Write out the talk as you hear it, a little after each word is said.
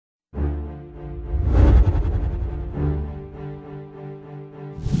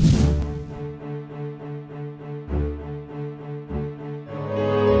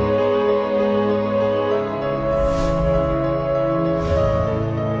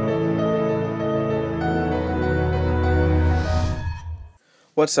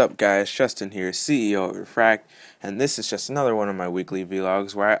What's up guys, Justin here, CEO of Refract, and this is just another one of my weekly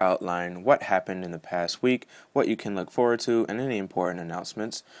vlogs where I outline what happened in the past week, what you can look forward to, and any important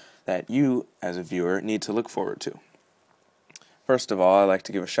announcements that you, as a viewer, need to look forward to. First of all, I'd like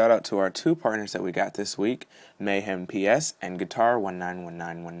to give a shout out to our two partners that we got this week, Mayhem PS and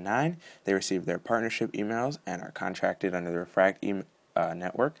Guitar191919. They received their partnership emails and are contracted under the Refract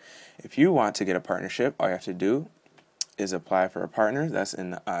network. If you want to get a partnership, all you have to do is apply for a partner. That's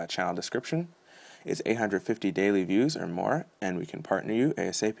in the channel description. It's 850 daily views or more, and we can partner you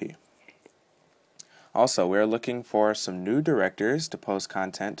ASAP. Also, we're looking for some new directors to post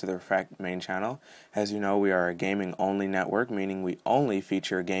content to the Refract main channel. As you know, we are a gaming-only network, meaning we only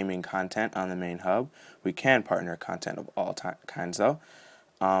feature gaming content on the main hub. We can partner content of all kinds, though.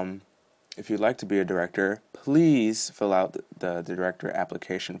 If you'd like to be a director, please fill out the director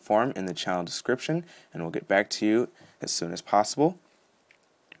application form in the channel description, and we'll get back to you as soon as possible.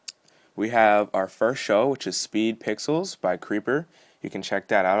 We have our first show, which is Speed Pixels by Creeper. You can check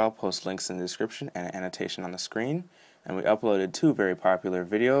that out. I'll post links in the description and an annotation on the screen. And we uploaded two very popular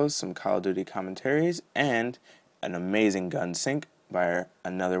videos, some Call of Duty commentaries, and an amazing gun sync by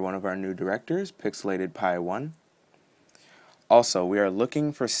another one of our new directors, Pixelated Pi 1. Also, we are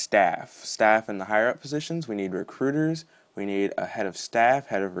looking for staff in the higher up positions. We need recruiters, we need a head of staff,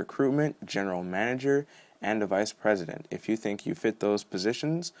 head of recruitment, general manager, and a vice president. If you think you fit those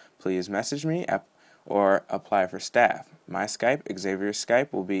positions, please message me or apply for staff. My Skype, Xavier's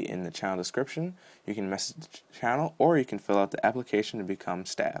Skype, will be in the channel description. You can message the channel or you can fill out the application to become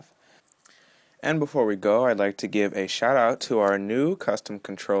staff. And before we go, I'd like to give a shout out to our new custom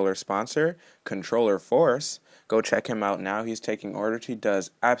controller sponsor, ControllerForce. Go check him out now. He's taking orders. He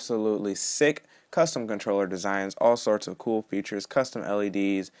does absolutely sick custom controller designs, all sorts of cool features, custom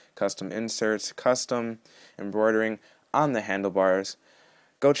LEDs, custom inserts, custom embroidering on the handlebars.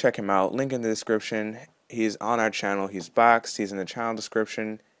 Go check him out. Link in the description. He's on our channel. He's boxed. He's in the channel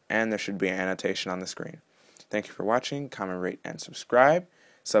description. And there should be an annotation on the screen. Thank you for watching. Comment, rate, and subscribe.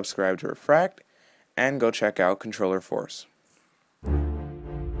 Subscribe to Refract. And go check out ControllerForce.